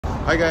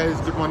Hi guys,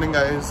 good morning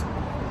guys.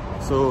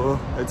 So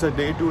it's a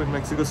day 2 in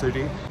Mexico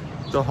City.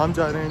 तो हम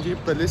जा रहे हैं जी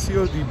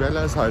Palacio de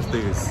Bellas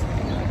Artes.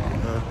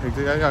 एक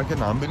जगह यहाँ के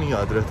नाम भी नहीं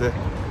याद रहते.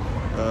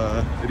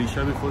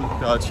 अरीशा भी फुल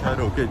तैयार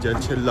होके जल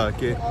छिल ला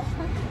के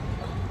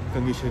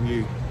कंगी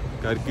शंगी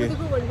करके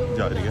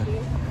जा रही है.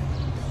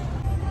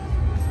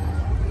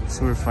 So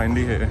we're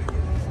finally here.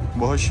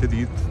 बहुत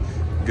शदीद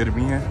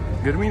गर्मी है.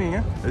 गर्मी नहीं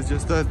है, it's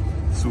just that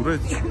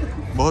सूरज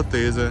बहुत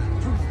तेज़ है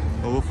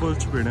और वो फुल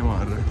चपेड़े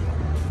मार रहे हैं.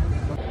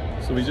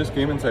 So we just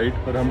came inside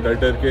और हम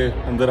डर के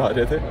अंदर आ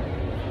रहे थे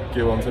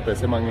कि वो हमसे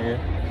पैसे मांगेंगे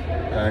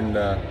एंड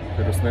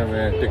फिर उसने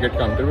हमें टिकट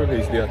काउंटर पे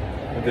भेज दिया.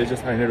 They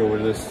just handed over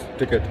this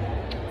ticket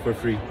for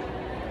free.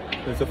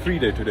 It's a free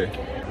day today.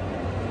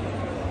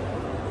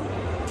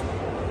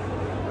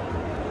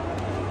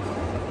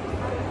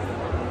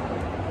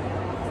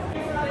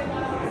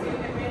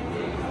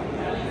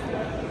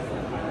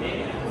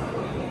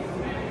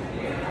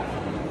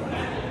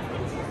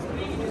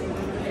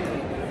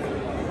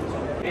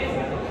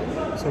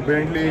 So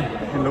apparently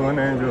इन लोगों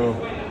ने जो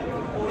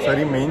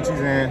सारी मेन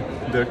चीज़ें हैं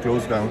they're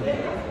closed down.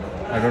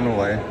 I don't know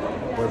why.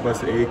 और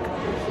बस एक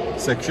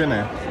सेक्शन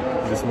है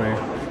जिसमें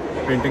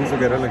पेंटिंग्स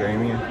वगैरह लगाई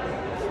हुई हैं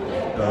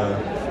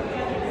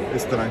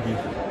इस तरह की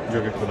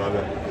जो कि खुला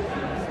हुआ है.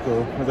 तो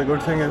the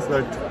good thing is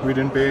that we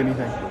didn't pay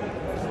anything.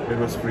 It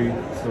was free,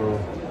 so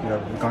yeah,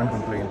 we can't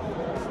complain.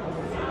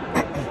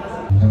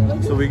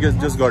 So we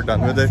just got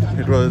done with it.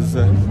 It was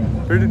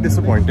pretty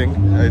disappointing,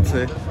 I'd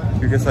say,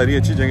 क्योंकि सारी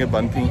अच्छी जगह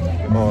बंद थी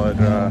और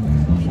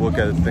वो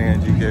कहते हैं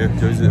जी कि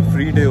जो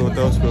फ्री डे होता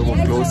है उस पर वो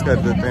क्लोज़ कर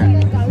देते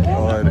हैं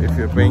और if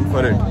you are paying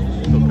for it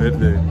तो फिर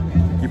they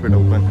keep it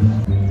open.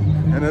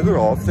 Another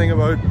of thing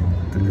about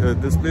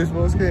this place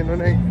was कि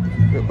इन्होंने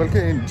बल्कि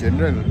इन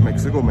जनरल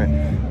मेक्सिको में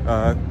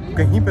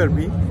कहीं पर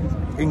भी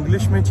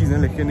इंग्लिश में चीज़ें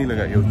लिख के नहीं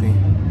लगाई होती.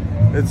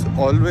 It's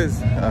always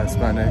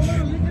Spanish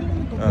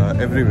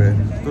everywhere.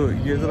 तो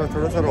ये ज़रा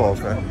थोड़ा सा ऑफ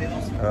है.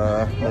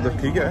 मतलब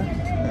ठीक है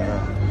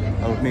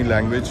अपनी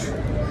लैंग्वेज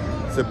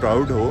से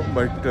प्राउड हो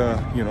but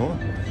you know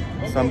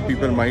some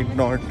people might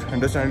not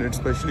understand it.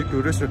 Specially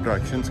tourist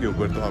attractions के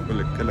ऊपर तो आपको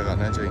लिख के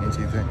लगाना चाहिए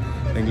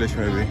चीज़ें इंग्लिश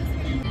में भी.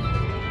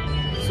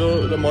 So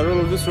the moral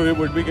of the story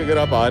would be कि अगर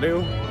आप आ रहे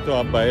हो तो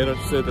आप बाहर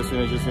से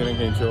तस्वीरें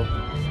खींचो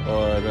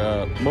और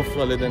मुफ्त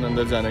वाले दिन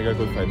अंदर जाने का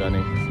कोई फ़ायदा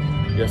नहीं.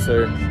 Yes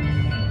sir.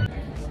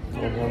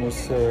 और हम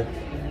उस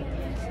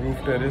रूफ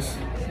टेरेस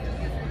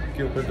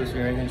के ऊपर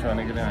तस्वीरें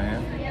खिंचवाने के लिए आए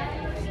हैं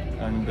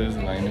and there is a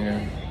line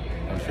here.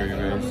 I'll show you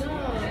guys.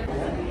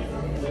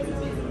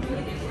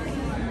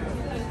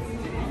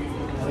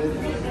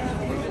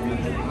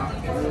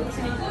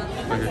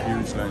 Like a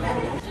huge line.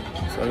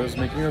 So I was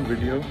making a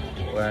video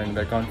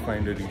and I can't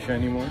find Arisha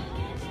anymore.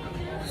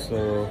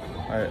 So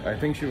I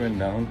think she went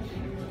down.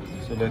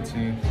 So let's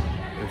see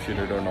if she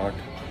did or not.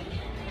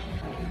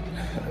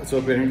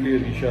 So apparently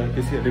Arisha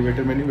किसी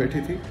elevator में नहीं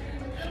बैठी थी.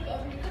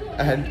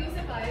 And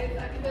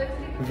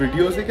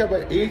video से क्या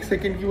भाई 1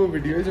 second की वो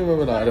वीडियो जो मैं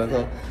बना रहा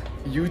था.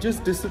 You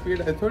just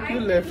disappeared. I thought you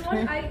left me.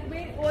 I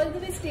went all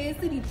the way stairs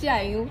से नीचे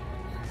आई हूँ.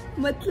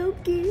 मतलब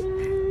कि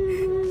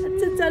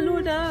अच्छा चलो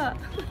ना.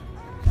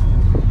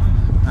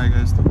 Hi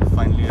guys, तो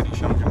finally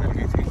Arisha मुझे मिल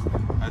गई थी.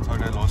 I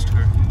thought I lost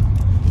her.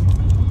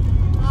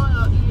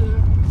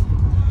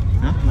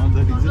 Yeah, not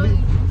that easily.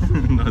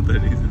 Not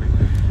that easily.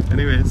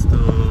 Anyways, तो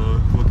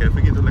वो कैफे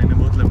की तो लाइनें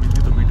बहुत लंबी थी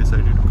तो we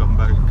decided to come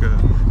back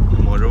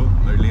tomorrow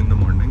early in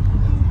the morning.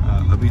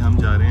 अभी हम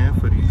जा रहे हैं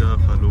फरीदा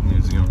खालू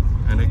museum.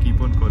 And I keep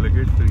on calling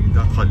it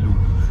Farida Khalu.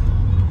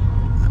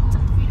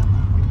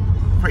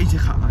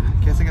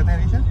 कैसे कहते हैं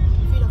Risha?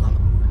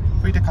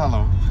 Farida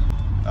Khalu.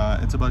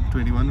 It's about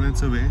 21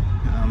 minutes away.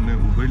 हमने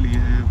Uber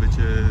लिए है which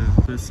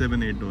is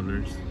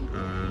 $7-8.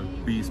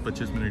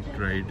 20-25 minute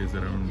ride is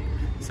around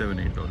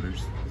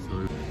 $7-8.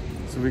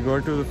 So we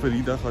got to the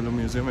Farida Khalu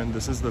Museum and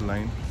this is the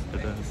line.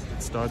 It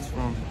starts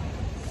from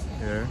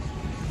here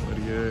और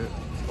ये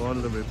all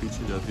the way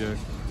पीछे जाती है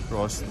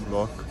across the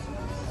block.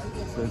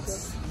 So it's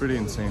pretty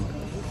insane.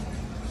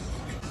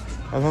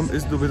 अब हम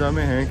इस दुविधा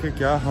में हैं कि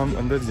क्या हम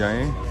अंदर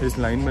जाएं, इस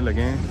लाइन में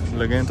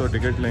लगें तो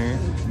टिकट लें,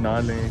 ना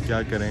लें,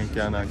 क्या करें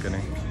क्या ना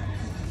करें.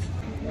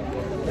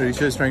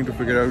 Arisha is trying to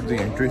figure out the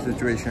entry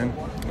situation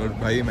और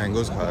भाई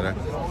मैंगोस खा रहा है.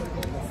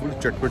 फुल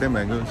चटपटे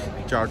मैंगोस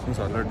चाट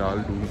मसाला डाल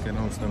के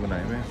ना उसने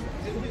बनाए हुए हैं.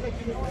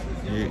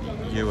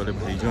 ये वाले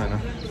भाई जो है ना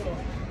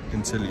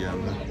इनसे लिया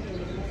हमने.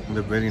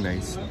 They're very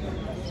nice.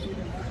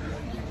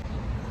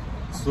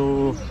 So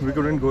we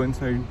couldn't go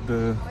inside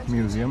the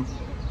museum.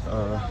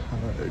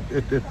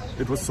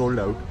 It was sold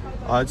out.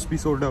 आज भी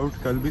sold out,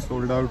 कल भी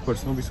sold out,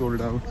 परसों भी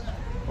sold out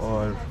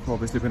और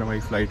obviously फिर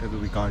हमारी flight है तो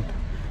we can't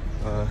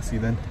see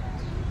then.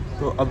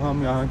 तो अब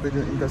हम यहाँ पे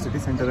जो इनका सिटी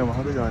सेंटर है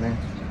वहाँ पे जा रहे हैं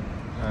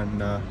and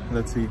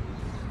let's see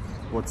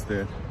what's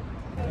there.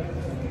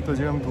 तो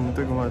जी हम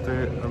घूमते घुमाते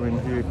अब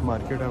इनकी एक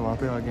मार्केट है वहाँ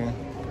पे आ गए हैं.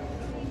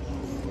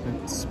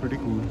 It's pretty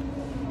cool.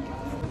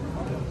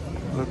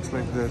 Looks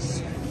like this.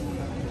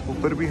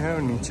 ऊपर भी है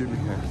और नीचे भी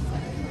है.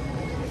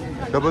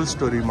 Double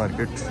storey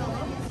market.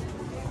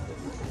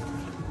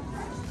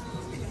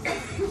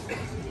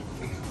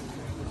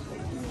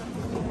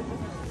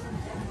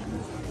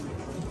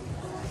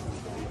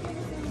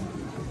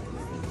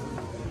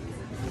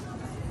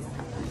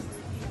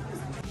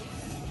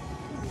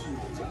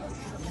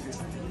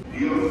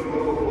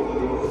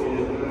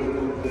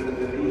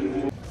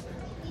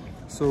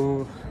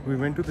 We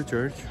went to the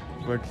church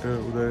but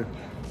उधर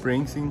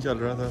प्रेइंग सीन चल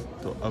रहा था,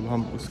 तो अब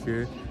हम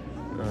उसके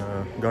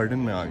गार्डन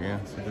में आ गए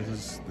हैं। So this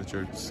is the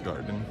church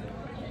garden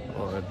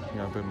और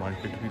यहाँ पे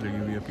मार्केट भी लगी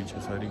हुई है पीछे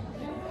सारी।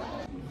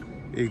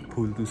 एक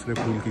फूल दूसरे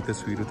फूल की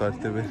तस्वीर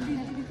उतारते हुए।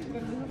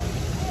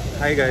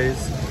 हाय गाइस,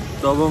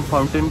 तो अब हम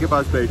फाउंटेन के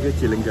पास बैठ के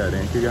चिलिंग जा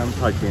रहे हैं क्योंकि हम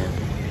थक गए हैं।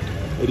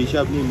 अरीशा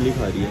अपनी इमली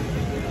खा रही है।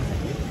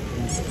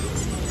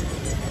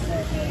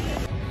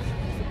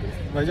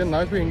 भाईजान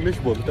ना कोई इंग्लिश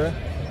बोलता है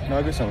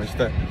ना कोई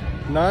समझता है,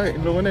 ना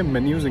इन लोगों ने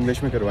मेन्यूज़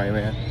इंग्लिश में करवाए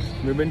हुए हैं।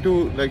 We been to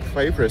like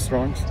 5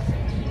 restaurants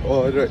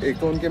और एक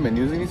तो उनके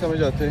मेन्यूज़ ही नहीं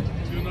समझ आते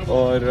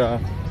और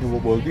वो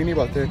बोल भी नहीं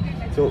पाते।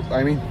 सो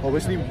I mean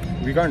obviously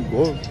we can't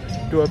go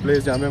to a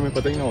place जहाँ पे हमें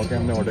पता ही ना हो कि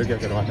हमने ऑर्डर क्या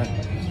करवाना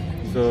है।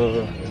 सो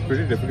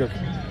प्रीटी डिफिकल्ट,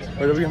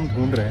 और अभी हम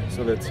ढूंढ रहे हैं।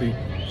 So let's see.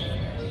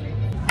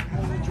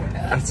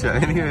 अच्छा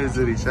एनीवेज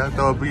अरीशा,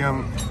 तो अभी हम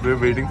we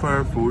waiting for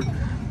our food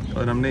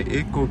और हमने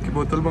एक कोक की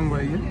बोतल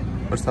मंगवाई है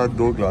और साथ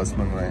 2 ग्लास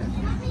मंगवाए हैं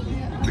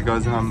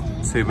बिकॉज हम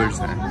सेवर्स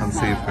हैं, हम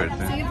सेव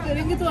करते हैं। सेव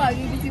करेंगे तो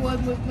आगे किसी और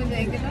मुल्क में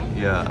जाएंगे ना।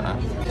 या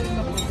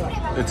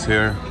it's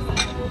here,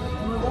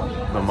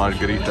 the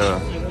margarita,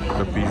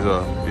 the pizza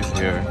is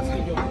here.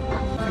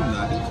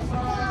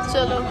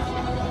 चलो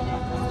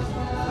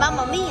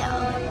मामा मिया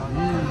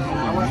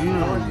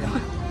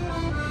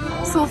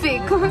सो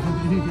फेक।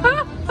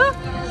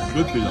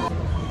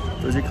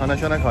 तो जी खाना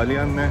शाना खा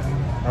लिया हमने,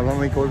 अब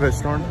हम एक और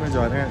रेस्टोरेंट में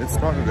जा रहे हैं। It's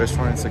not a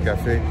restaurant, it's a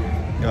cafe.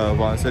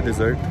 वहाँ से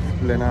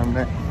डिज़र्ट लेना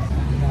हमने।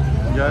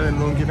 यार इन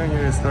लोगों की ना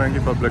ये इस तरह की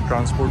पब्लिक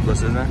ट्रांसपोर्ट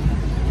बसेज हैं,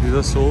 these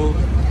are so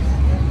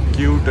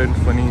cute and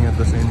funny at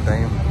the same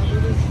time.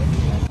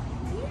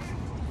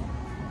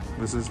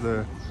 This is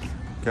the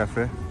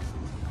cafe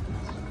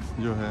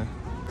जो है।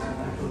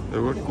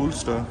 They've got cool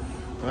stuff.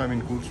 I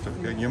mean cool stuff,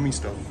 yeah, yummy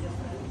stuff,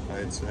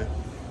 I'd say.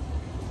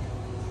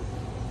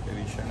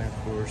 Arisha ने of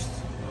course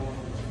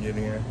ये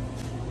नहीं है,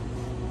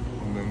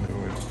 and then there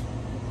were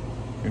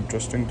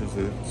interesting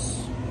desserts.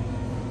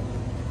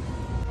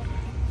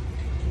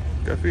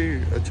 काफ़ी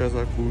अच्छा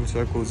सा cool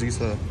सा कोजी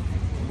सा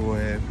वो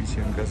है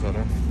पीछे उनका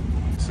सारा।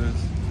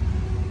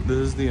 This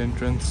is the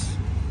entrance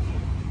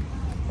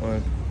और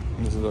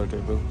this is our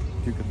table,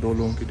 क्योंकि 2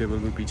 लोगों की टेबल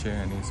भी पीछे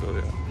है नहीं। सो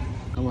यार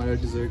हमारा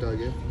डिज़र्ट आ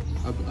गया।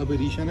 अब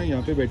अरीशा ना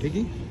यहाँ पे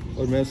बैठेगी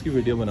और मैं उसकी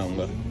वीडियो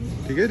बनाऊंगा,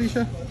 ठीक है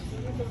Arisha?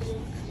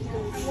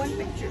 One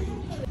picture.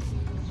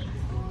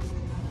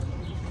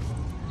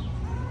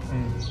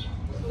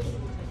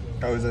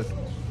 How is it?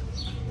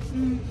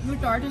 The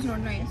tart is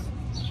not nice.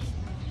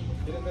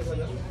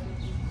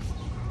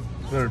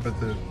 Sure, but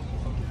the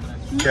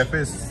cafe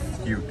is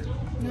cute.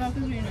 The tart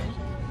is really nice.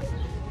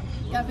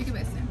 Cafe के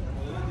बेस्ट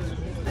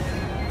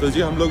है। तो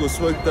जी हम लोग उस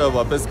वक्त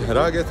वापस घर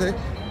आ गए थे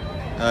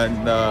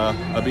एंड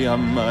अभी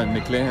हम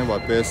निकले हैं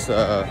वापस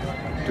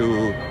टू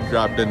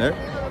ग्रैब डिनर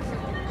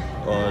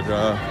और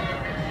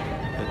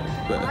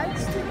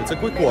इट्स अ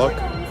क्विक वॉक।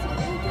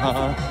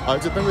 हाँ आज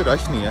इतना कोई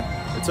रश नहीं है,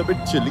 it's a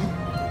bit chilli.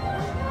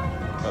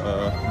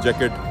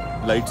 Jacket,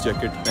 light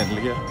jacket पहन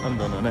लिया हम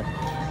दोनों ने।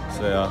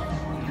 सो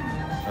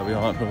अभी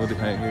हम आप लोगों को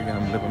दिखाएंगे कि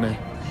हम लोगों ने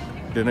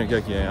डिनर क्या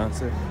किया है यहाँ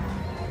से।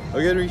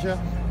 Okay Arisha?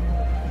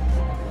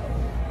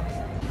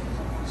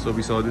 So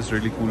we saw this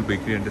really cool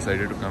bakery and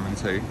decided to come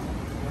inside.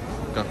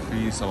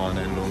 काफ़ी सामान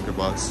है इन लोगों के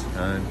पास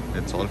and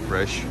it's all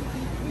fresh.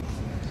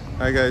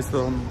 Hi guys,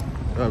 so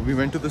we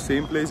went to the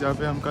same place जहाँ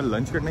पे हम कल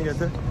lunch करने गए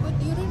थे.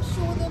 But you didn't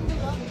show them the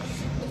lunch.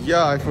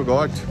 Yeah, I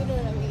forgot.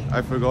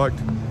 I forgot.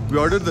 We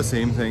ordered the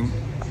same thing.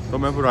 तो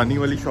मैं पुरानी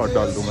वाली शॉट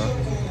डाल दूँगा।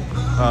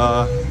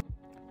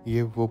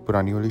 ये वो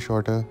पुरानी वाली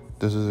शॉट है.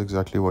 This is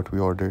exactly what we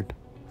ordered.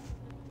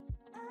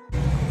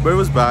 But it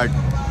was bad.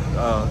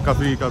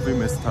 काफ़ी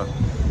मिस था.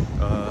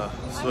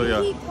 So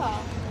yeah,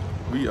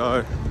 we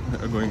are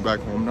going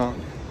back home now,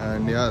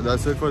 and yeah,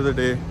 that's it for the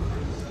day.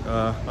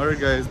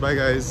 Alright guys, bye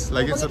guys,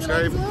 like and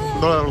subscribe.